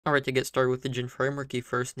Alright, to get started with the Gen framework, you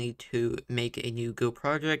first need to make a new Go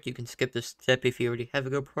project. You can skip this step if you already have a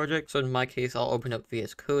Go project. So in my case, I'll open up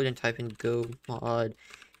VS Code and type in Go mod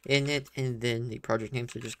in it, and then the project name,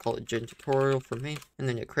 so just call it Gen tutorial for me, and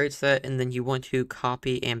then it creates that. And then you want to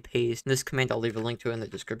copy and paste this command. I'll leave a link to it in the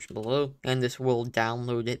description below, and this will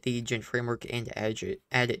download it, the Gen framework, and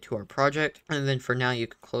add it to our project. And then for now, you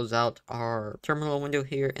can close out our terminal window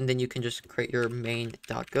here, and then you can just create your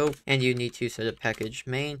main.go, and you need to set a package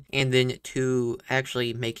main. And then to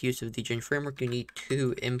actually make use of the Gen framework, you need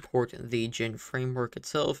to import the Gen framework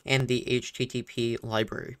itself and the HTTP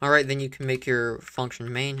library. Alright, then you can make your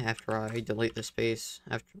function main after I delete the space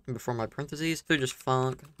before my parentheses. So just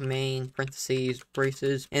func main parentheses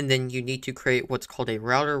braces, and then you need to create what's called a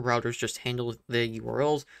router. Routers just handle the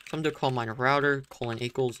URLs. So I'm going to call mine router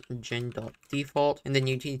equals gen.default, and then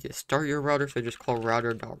you need to start your router, so just call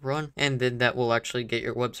router.run, and then that will actually get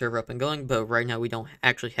your web server up and going. But right now we don't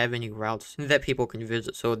actually have any routes that people can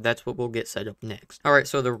visit, so that's what we'll get set up next. Alright,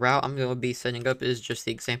 so the route I'm going to be setting up is just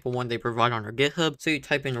the example one they provide on our GitHub. So you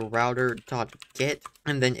type in router.get,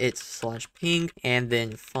 and then it's /ping, and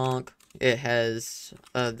then func. It has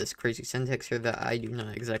this crazy syntax here that I do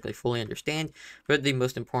not exactly fully understand, but the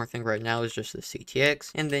most important thing right now is just the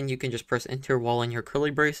CTX, and then you can just press enter while in your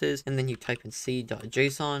curly braces, and then you type in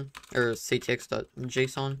c.json or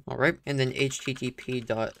ctx.json. Alright, and then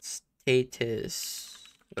http.status.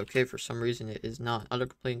 Okay, for some reason it is not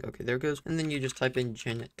autocompleting. Okay, there it goes. And then you just type in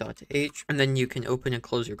gen.h, and then you can open and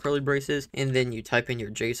close your curly braces, and then you type in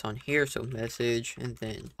your JSON here, so message, and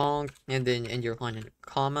then pong, and then end your line in a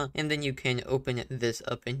comma, and then you can open this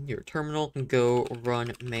up in your terminal, go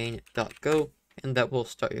run main.go, and that will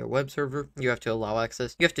start your web server. You have to allow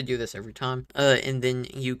access. You have to do this every time. And then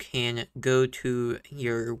you can go to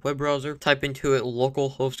your web browser, type into it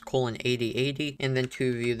localhost 8080, and then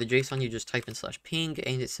to view the JSON, you just type in /ping,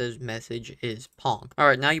 and it says message is pong.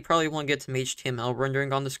 Alright, now you probably want to get some HTML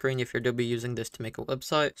rendering on the screen if you're to be using this to make a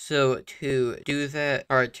website. So to do that,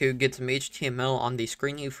 alright, to get some HTML on the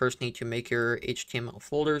screen, you first need to make your HTML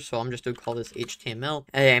folder. So I'm just going to call this HTML.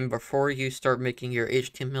 And before you start making your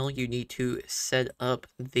HTML, you need to set up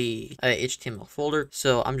the HTML folder.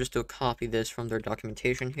 So I'm just going to copy this from their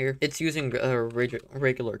documentation here. It's using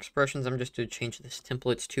regular expressions. I'm just going to change this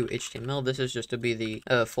templates to HTML. This is just to be the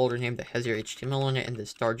folder name that has your HTML in it, and the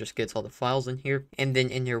star just gets all the files in here. And then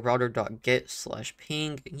in your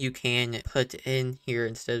router.get/ping, you can put in here,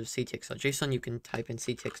 instead of ctx.json, you can type in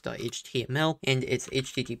ctx.html, and it's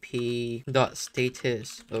http.status.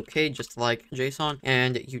 Okay, just like JSON,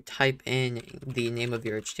 and you type in the name of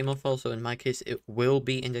your HTML file. So in my case, it will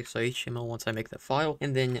be index.html once I make the file,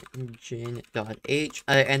 and then gen.h,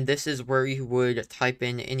 and this is where you would type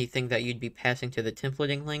in anything that you'd be passing to the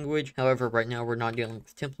templating language. However, right now we're not dealing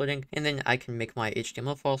with templating, and then I can make my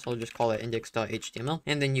HTML file, so I'll just call it index.html,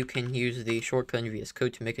 and then you can use the shortcut in VS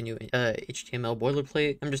Code to make a new HTML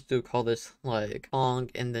boilerplate. I'm just going to call this like pong,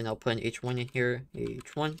 and then I'll put an h1 in here,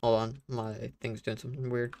 h1. Hold on, my thing's doing something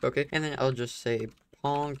weird. Okay, and then I'll just say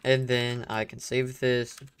pong, and then I can save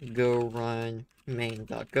this, go run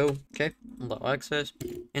main.go. Okay, allow access.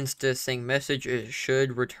 Instead of saying message, it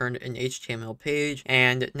should return an HTML page,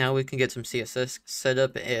 and now we can get some CSS set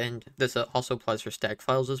up, and this also applies for stack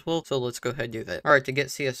files as well. So let's go ahead and do that. Alright, to get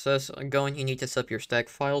CSS going, you need to set up your stack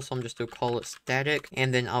file, so I'm just going to call it static,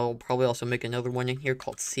 and then I'll probably also make another one in here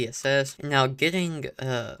called CSS. Now, getting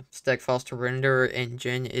stack files to render in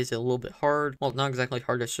Gen is a little bit hard. Well, not exactly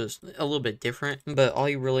hard, it's just a little bit different, but all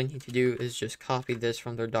you really need to do is just copy this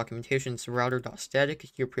from their documentation. It's router.static.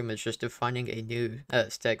 You're pretty much just defining a new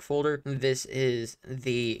stack folder. This is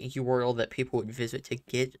the URL that people would visit to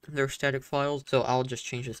get their static files, so I'll just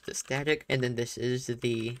change this to static, and then this is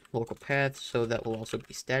the local path, so that will also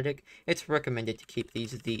be static. It's recommended to keep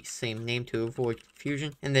these the same name to avoid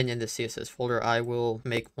confusion. And then in the CSS folder, I will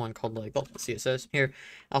make one called like CSS. Here,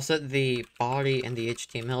 I'll set the body and the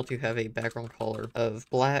HTML to have a background color of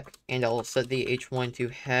black, and I'll set the h1 to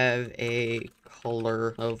have a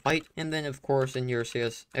color of white. And then of course in your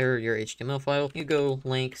your HTML file, you go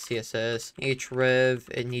link css href.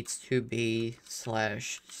 It needs to be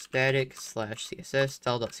 /static/css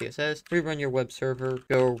style.css. Rerun your web server,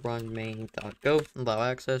 go run main.go, allow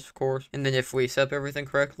access of course. And then if we set up everything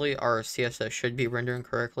correctly, our CSS should be rendering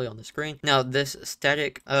correctly on the screen. Now this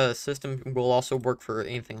static system will also work for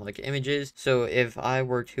anything like images. So if I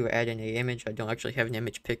were to add in an image, I don't actually have an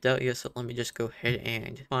image picked out yet, so let me just go ahead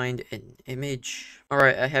and find an image. image.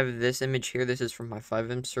 Alright, I have this image here. This is from my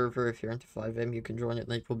 5M server. If you're into 5M, you can join it.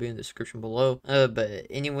 Link will be in the description below. But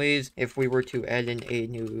anyways, if we were to add in a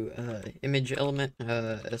new image element,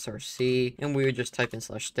 src, and we would just type in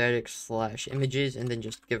 /static/images and then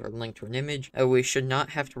just give our link to an image, we should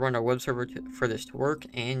not have to run our web server for this to work,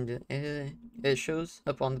 and it shows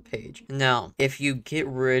up on the page. Now, if you get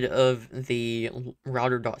rid of the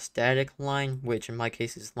router.static line, which in my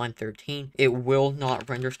case is line 13, it will not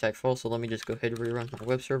render static file. So let me just go ahead and rerun my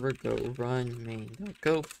web server. Go run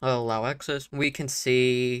main.go, allow access. We can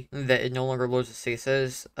see that it no longer loads the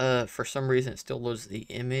CSS. For some reason, it still loads the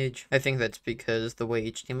image. I think that's because the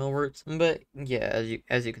way HTML works. But yeah,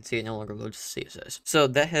 as you can see, it no longer loads CSS. So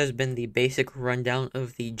that has been the basic rundown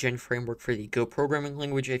of the Gen framework for the Go programming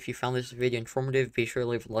language. If you found this video informative, be sure to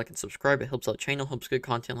leave a like and subscribe. It helps out the channel, helps good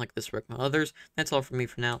content like this recommend others. That's all from me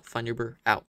for now. Find Uber out.